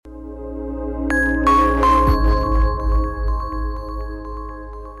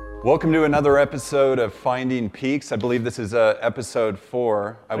Welcome to another episode of Finding Peaks. I believe this is episode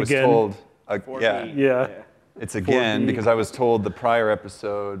 4. I was Again. told, 4B. Yeah. it's again 4B. because I was told the prior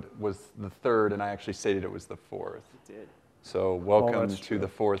episode was the 3rd, and I actually stated it was the 4th. It did. So welcome that's to true. the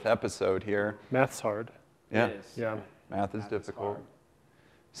 4th episode here. Math's hard. Yeah, It is. Yeah. math is Math is difficult. hard.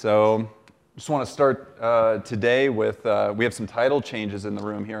 So just want to start today with, we have some title changes in the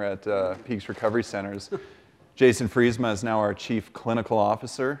room here at Peaks Recovery Centers. Jason Friesma is now our Chief Clinical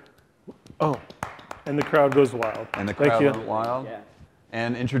Officer. Oh, and the crowd goes wild. And the Thank crowd you. went wild. Yeah.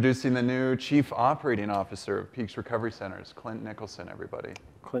 And introducing the new Chief Operating Officer of Peaks Recovery Centers, Clint Nicholson, everybody.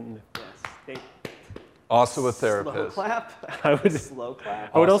 Clinton. Yes. They, Also a slow therapist. clap. I would- Slow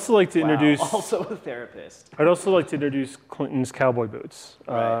clap. I would also like to Wow. introduce. Also a therapist. I'd also like to introduce Clinton's cowboy boots.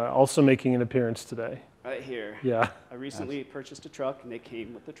 Right. Also making an appearance today. Right here. Yeah. I recently purchased a truck, and they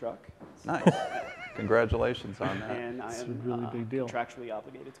came with the truck. Nice. Congratulations on that. And I It's a am really big deal. contractually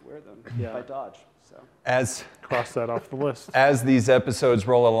obligated to wear them Yeah. by Dodge. So As Cross that off the list. these episodes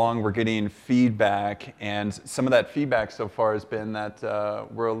roll along, we're getting feedback, and some of that feedback so far has been that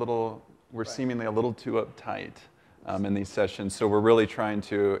we're seemingly a little too uptight in these sessions. So we're really trying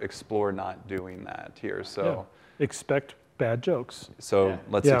to explore not doing that here. So. Yeah. Expect bad jokes. So Yeah.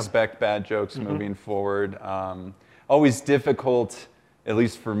 let's Yeah. expect bad jokes moving forward. Always difficult, at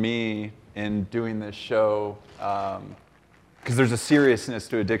least for me, in doing this show, because there's a seriousness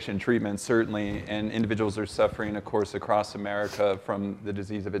to addiction treatment, certainly, and individuals are suffering, of course, across America from the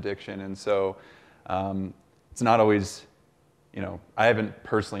disease of addiction. And so it's not always, I haven't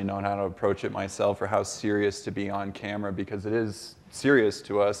personally known how to approach it myself or how serious to be on camera, because it is serious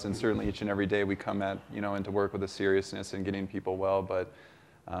to us, and certainly each and every day we come into work with a seriousness and getting people well, but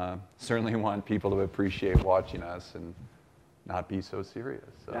certainly want people to appreciate watching us and not be so serious.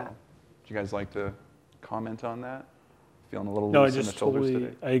 So, Yeah. would you guys like to comment on that? Feeling a little No, I loose in the just shoulders totally.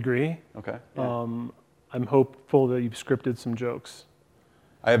 today? I agree. Okay. Yeah. I'm hopeful that you've scripted some jokes.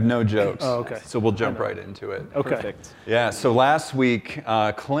 I have no jokes. Oh, okay. So we'll jump right into it. Okay. perfect. Yeah, so last week,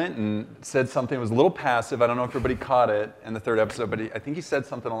 Clinton said something that was a little passive. I don't know if everybody caught it in the 3rd episode, but I think he said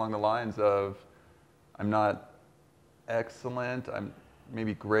something along the lines of, I'm not excellent, I'm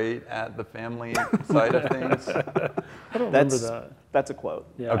maybe great at the family side of things. I don't remember that. That's a quote.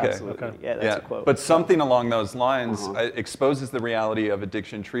 Yeah. Okay. Absolutely. Okay. Yeah, that's a quote. But something along those lines Uh-huh. exposes the reality of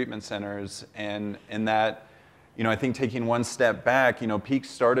addiction treatment centers, and in that, I think taking one step back, Peaks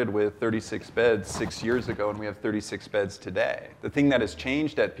started with 36 beds 6 years ago, and we have 36 beds today. The thing that has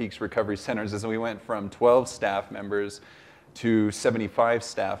changed at Peaks Recovery Centers is that we went from 12 staff members to 75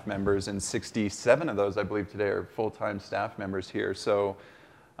 staff members, and 67 of those, I believe, today are full-time staff members here. So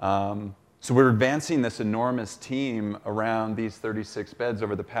we're advancing this enormous team around these 36 beds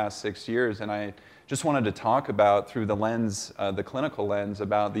over the past 6 years, and I just wanted to talk about, through the lens, the clinical lens,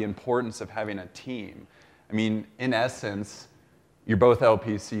 about the importance of having a team. I mean, in essence, you're both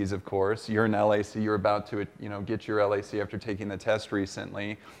LPCs, of course. You're an LAC. You're about to, get your LAC after taking the test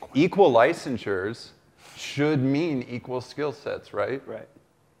recently. Equal licensures should mean equal skill sets, right? Right.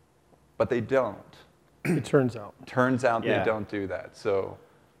 But they don't. It turns out. Turns out Yeah. they don't do that. So,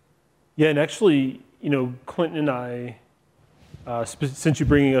 Yeah, and actually, Clinton and I, since you're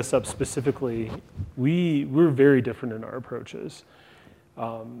bringing us up specifically, we're very different in our approaches.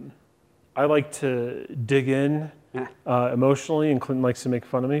 I like to dig in Yeah. emotionally, and Clinton likes to make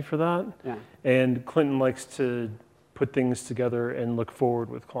fun of me for that. Yeah. And Clinton likes to put things together and look forward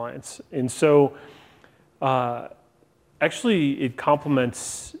with clients. And so, actually, it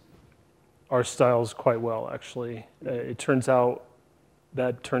complements our styles quite well, actually. It turns out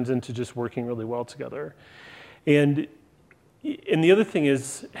that turns into just working really well together. And the other thing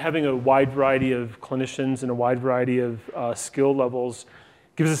is having a wide variety of clinicians and a wide variety of skill levels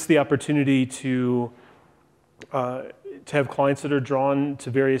gives us the opportunity to have clients that are drawn to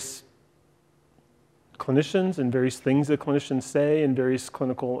various clinicians and various things that clinicians say and various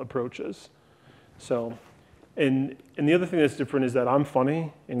clinical approaches. So, and the other thing that's different is that I'm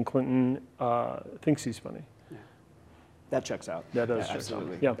funny and Clinton thinks he's funny. That checks out. That does Yeah, check out.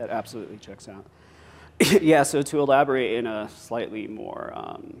 absolutely. Yeah. That absolutely checks out. Yeah, so to elaborate in a slightly more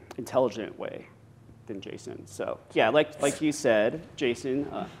intelligent way than Jason. So yeah, like you said, Jason,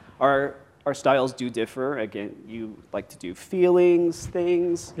 our styles do differ. Again, you like to do feelings,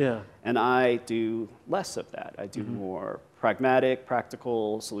 things, Yeah. and I do less of that. I do more pragmatic,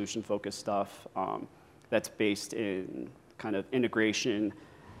 practical, solution-focused stuff that's based in kind of integration.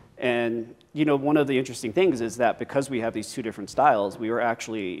 And one of the interesting things is that because we have these two different styles, we've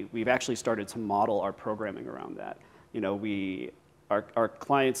actually started to model our programming around that. Our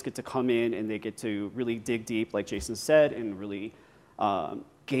clients get to come in and they get to really dig deep, like Jason said, and really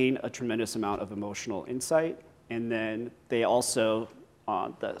gain a tremendous amount of emotional insight. And then they also,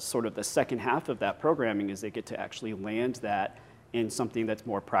 the second half of that programming is they get to actually land that in something that's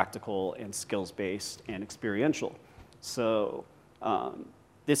more practical and skills-based and experiential. So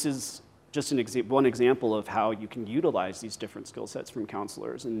this is just one example of how you can utilize these different skill sets from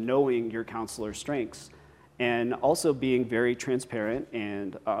counselors and knowing your counselor's strengths and also being very transparent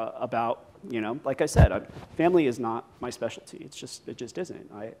and about, like I said, family is not my specialty. It just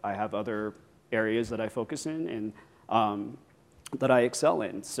isn't. I have other areas that I focus in and that I excel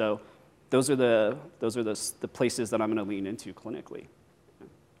in. So those are the places that I'm going to lean into clinically.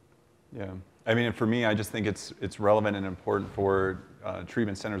 Yeah. I mean, for me, I just think it's relevant and important for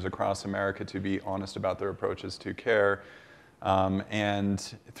treatment centers across America to be honest about their approaches to care,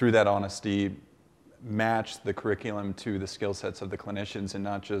 and through that honesty, match the curriculum to the skill sets of the clinicians, and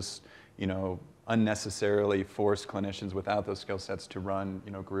not just unnecessarily force clinicians without those skill sets to run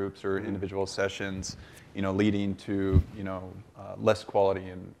groups or individual sessions, leading to less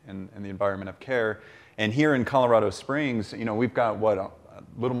quality in the environment of care. And here in Colorado Springs, we've got what, a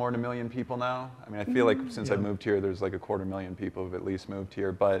little more than 1 million people now. I mean, I feel like since I moved here, there's like 250,000 people who've at least moved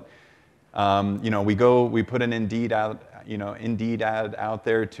here. But we put an Indeed ad out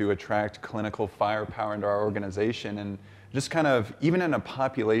there to attract clinical firepower into our organization, and just kind of, even in a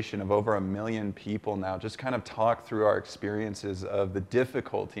population of over 1 million people now, just kind of talk through our experiences of the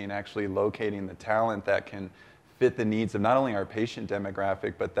difficulty in actually locating the talent that can fit the needs of not only our patient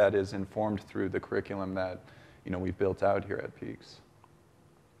demographic, but that is informed through the curriculum that we've built out here at Peaks.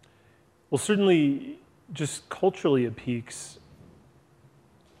 Well, certainly, just culturally at Peaks,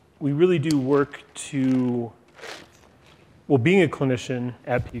 we really do work to, being a clinician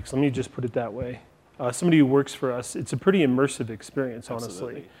at Peaks, let me just put it that way, somebody who works for us, it's a pretty immersive experience, honestly.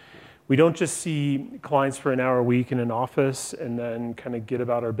 Absolutely. We don't just see clients for an hour a week in an office and then kind of get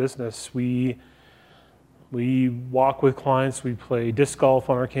about our business. We walk with clients, we play disc golf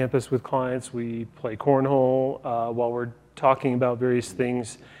on our campus with clients, we play cornhole while we're talking about various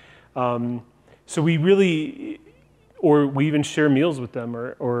things. So we really, or we even share meals with them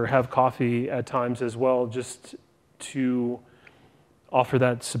or have coffee at times as well, just to offer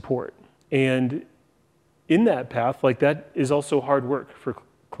that support. And in that path, like, that is also hard work for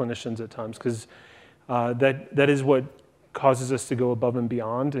clinicians at times, because that is what causes us to go above and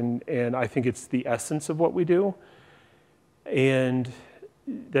beyond, and I think it's the essence of what we do, and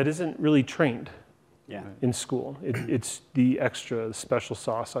that isn't really trained in school. It's the extra special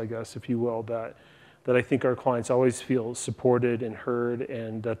sauce, I guess, if you will, that I think our clients always feel supported and heard,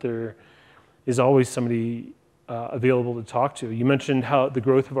 and that there is always somebody available to talk to. You mentioned how the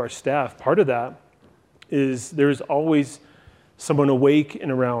growth of our staff, part of that is there's always someone awake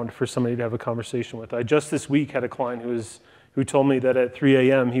and around for somebody to have a conversation with. I just this week had a client who told me that at 3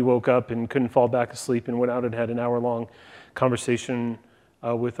 a.m. he woke up and couldn't fall back asleep and went out and had an hour-long conversation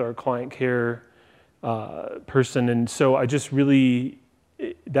with our client care person. And so I just really,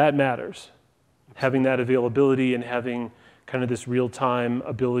 that matters. Having that availability and having kind of this real-time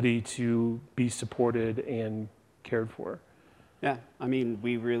ability to be supported and cared for. Yeah, I mean,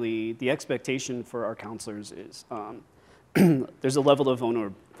 the expectation for our counselors is there's a level of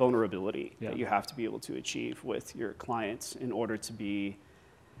vulnerability that you have to be able to achieve with your clients in order to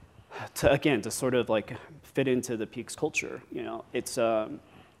sort of like fit into the Peaks culture. It's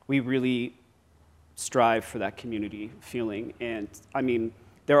we really strive for that community feeling, and I mean,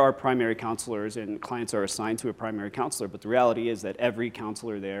 there are primary counselors and clients are assigned to a primary counselor, but the reality is that every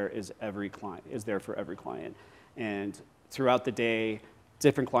counselor there is there for every client, and throughout the day,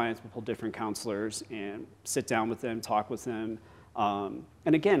 different clients will pull different counselors and sit down with them, talk with them.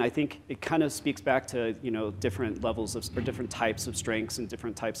 And again, I think it kind of speaks back to different levels of, or different types of strengths and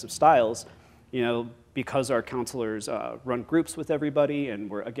different types of styles. Because our counselors run groups with everybody, and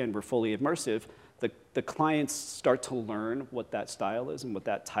we're fully immersive. The clients start to learn what that style is and what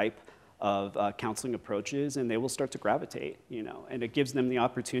that type of counseling approach is, and they will start to gravitate. And it gives them the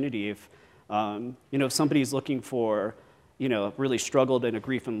opportunity if somebody's looking for really struggled in a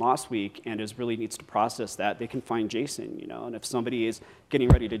grief and loss week and really needs to process that, they can find Jason, and if somebody is getting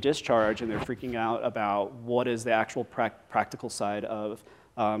ready to discharge and they're freaking out about what is the actual practical side of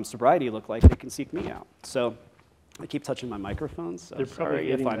sobriety look like, they can seek me out. So I keep touching my microphone, so They're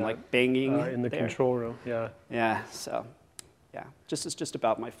sorry if I'm like banging in the there. control room, yeah. Yeah, so yeah, it's just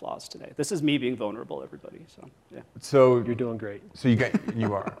about my flaws today. This is me being vulnerable, everybody, so yeah. So You're doing great. So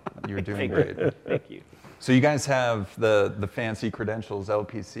you're doing great. Thank you. So you guys have the fancy credentials,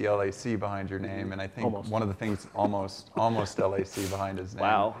 LPC, LAC behind your name, and I think one of the things almost LAC behind his name.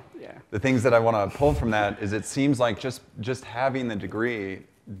 Wow, yeah. The things that I want to pull from that is it seems like just having the degree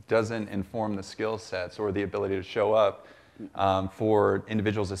doesn't inform the skill sets or the ability to show up for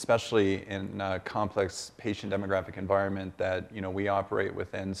individuals, especially in a complex patient demographic environment that we operate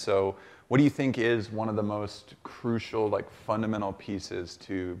within. So what do you think is one of the most crucial, like fundamental pieces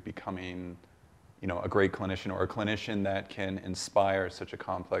to becoming a great clinician, or a clinician that can inspire such a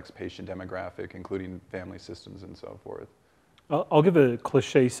complex patient demographic, including family systems and so forth? I'll give a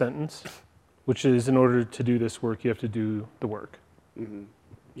cliche sentence, which is, in order to do this work, you have to do the work. Mm-hmm.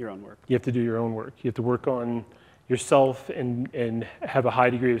 Your own work. You have to do your own work. You have to work on yourself and have a high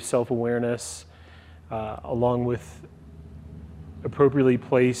degree of self-awareness, along with appropriately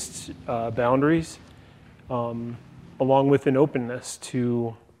placed boundaries, along with an openness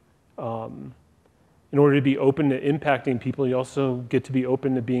to, in order to be open to impacting people, you also get to be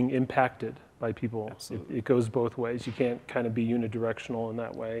open to being impacted by people. Absolutely. It goes both ways. You can't kind of be unidirectional in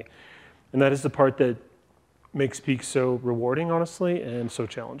that way. And that is the part that makes Peak so rewarding, honestly, and so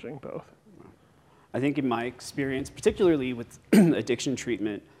challenging, both. I think in my experience, particularly with addiction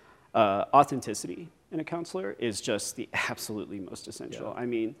treatment, authenticity in a counselor is just the absolutely most essential. Yeah. I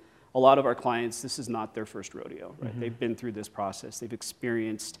mean, a lot of our clients, this is not their first rodeo, right? Mm-hmm. They've been through this process. They've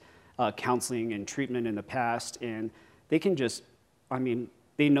experienced counseling and treatment in the past, and they can just,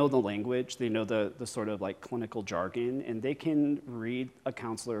 they know the language, they know the sort of like clinical jargon, and they can read a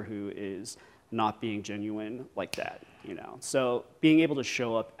counselor who is not being genuine like that, So being able to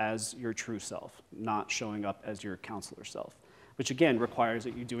show up as your true self, not showing up as your counselor self, which again requires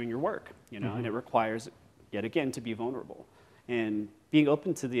that you're doing your work, Mm-hmm. and it requires, yet again, to be vulnerable. And being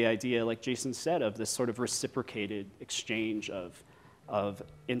open to the idea, like Jason said, of this sort of reciprocated exchange of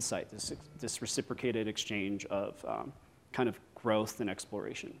insight, this reciprocated exchange of kind of growth and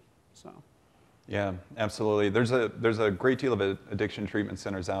exploration. So. Yeah, absolutely. There's a great deal of addiction treatment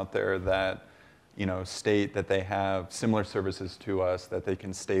centers out there that state that they have similar services to us, that they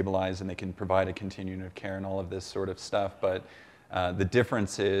can stabilize and they can provide a continuum of care and all of this sort of stuff. But the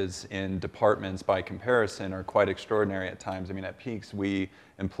differences in departments by comparison are quite extraordinary at times. At Peaks, we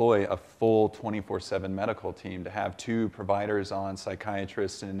employ a full 24/7 medical team to have 2 providers on,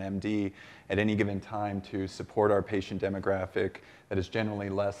 psychiatrists and an MD at any given time to support our patient demographic that is generally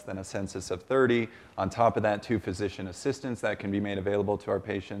less than a census of 30. On top of that, 2 physician assistants that can be made available to our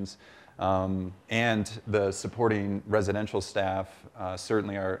patients. And the supporting residential staff,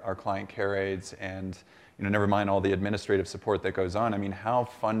 certainly our client care aides, and never mind all the administrative support that goes on. How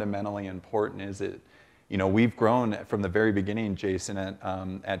fundamentally important is it? We've grown from the very beginning, Jason,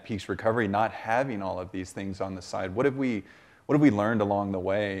 at Peaks Recovery, not having all of these things on the side. What have we learned along the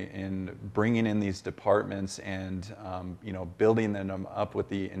way in bringing in these departments and building them up with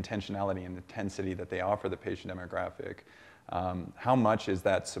the intentionality and intensity that they offer the patient demographic? How much is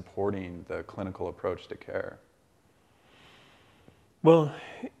that supporting the clinical approach to care? Well,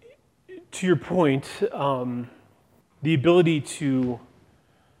 to your point, the ability to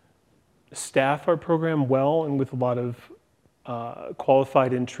staff our program well and with a lot of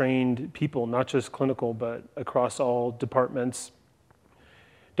qualified and trained people, not just clinical, but across all departments,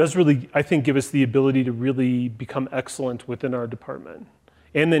 does really, I think, give us the ability to really become excellent within our department,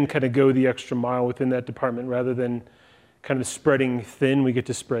 and then kind of go the extra mile within that department. Rather than kind of spreading thin, we get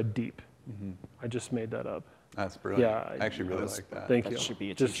to spread deep. Mm-hmm. I just made that up. That's brilliant. Yeah, I actually really like that. Thank you. That should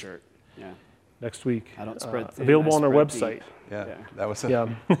be a Just t-shirt. Yeah. next week. I don't spread thin, available I on our spread website. deep. Yeah, that was a,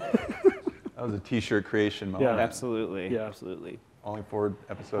 Yeah. that was a t-shirt creation moment. Yeah. Absolutely. Yeah. Absolutely. Only 4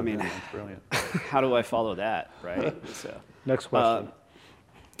 episodes in, that's brilliant. How do I follow that, right? So, Next question.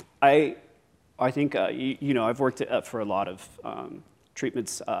 I think I've worked for a lot of treatment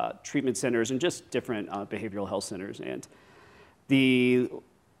centers and just different behavioral health centers, and the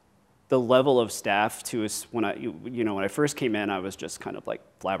level of staff when I first came in, I was just kind of like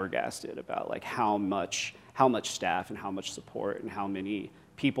flabbergasted about like how much staff and how much support and how many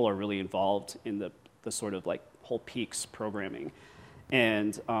people are really involved in the sort of like whole Peaks programming.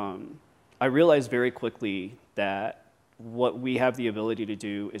 And I realized very quickly that what we have the ability to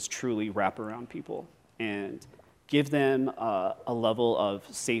do is truly wrap around people and give them a level of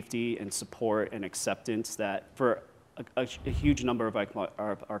safety and support and acceptance that for a huge number of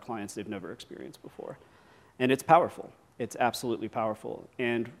our clients they've never experienced before. And it's powerful. It's absolutely powerful.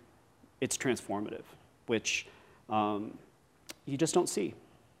 And it's transformative, which you just don't see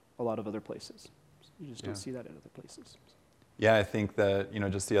a lot of other places. You just don't see that in other places. Yeah, I think that,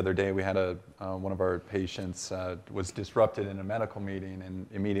 just the other day we had one of our patients was disrupted in a medical meeting and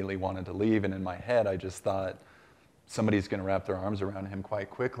immediately wanted to leave. And in my head, I just thought somebody's going to wrap their arms around him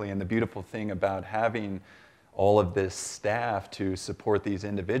quite quickly. And the beautiful thing about having all of this staff to support these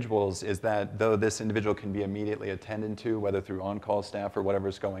individuals is that though this individual can be immediately attended to, whether through on-call staff or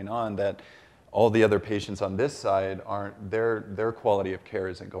whatever's going on, that all the other patients on this side their quality of care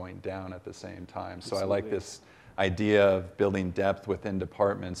isn't going down at the same time. So Absolutely. I like this idea of building depth within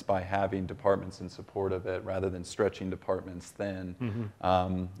departments by having departments in support of it rather than stretching departments thin,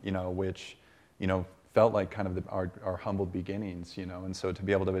 you know, which, you know, felt like kind of our humble beginnings, you know, and so to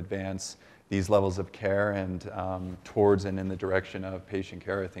be able to advance these levels of care and towards and in the direction of patient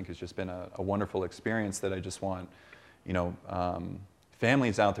care, I think has just been a wonderful experience that I just want, you know,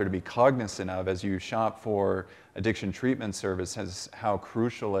 families out there to be cognizant of as you shop for addiction treatment services, how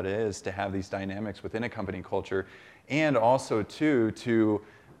crucial it is to have these dynamics within a company culture, and also too to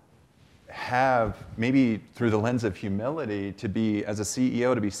have, maybe through the lens of humility, to be, as a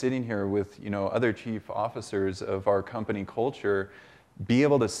CEO, to be sitting here with, you know, other chief officers of our company culture, be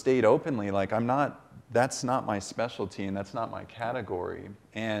able to state openly, like, that's not my specialty and that's not my category.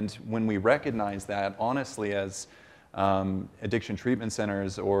 And when we recognize that, honestly, as addiction treatment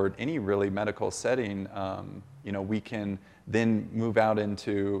centers or any really medical setting, you know, we can then move out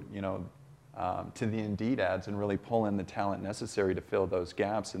into, you know, to the Indeed ads and really pull in the talent necessary to fill those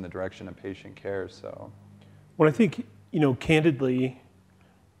gaps in the direction of patient care. So, Well, I think, you know, candidly,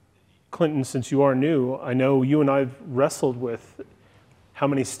 Clinton, since you are new, I know you and I've wrestled with how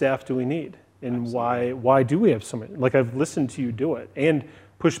many staff do we need and why do we have so many? Like, I've listened to you do it and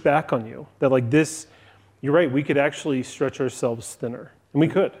push back on you that, like, this, you're right, we could actually stretch ourselves thinner, and we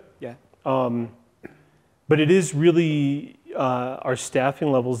could. Yeah. But it is really our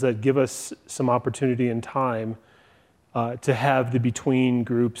staffing levels that give us some opportunity and time to have the between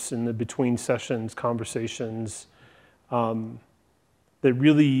groups and the between sessions conversations that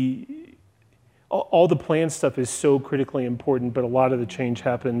really, all the plan stuff is so critically important, but a lot of the change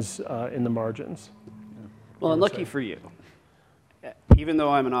happens in the margins. Well, and lucky for you, even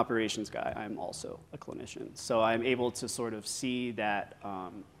though I'm an operations guy, I'm also a clinician. So I'm able to sort of see that,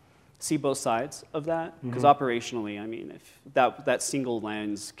 see both sides of that. Because operationally, I mean, if that single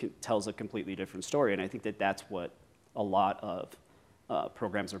lens tells a completely different story, and I think that that's what a lot of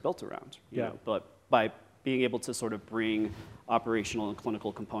programs are built around. You know? But by being able to sort of bring operational and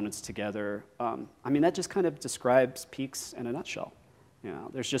clinical components together, I mean, that just kind of describes Peaks in a nutshell. You know,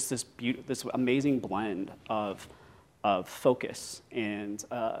 there's just this amazing blend of focus, and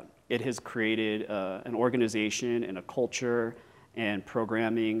it has created an organization and a culture and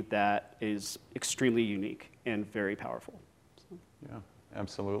programming that is extremely unique and very powerful. So. Yeah,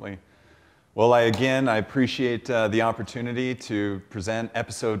 absolutely. Well, I appreciate the opportunity to present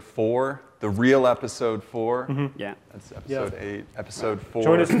episode 4, the real episode 4. Yeah. That's episode 8, episode 4.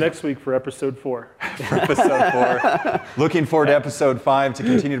 Join us next week for episode 4. For episode 4. Looking forward to episode 5 to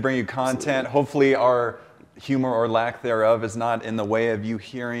continue to bring you content. Hopefully our humor or lack thereof is not in the way of you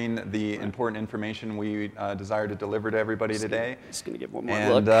hearing the important information we desire to deliver to everybody today. Just going to give one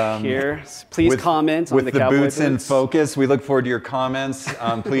more look here. Please with, comment on with the Cowboy Cowboy Boots in focus. We look forward to your comments.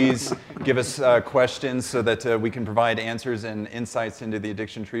 Please give us questions so that we can provide answers and insights into the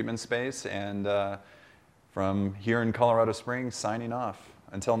addiction treatment space. And from here in Colorado Springs, signing off.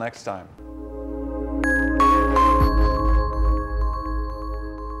 Until next time.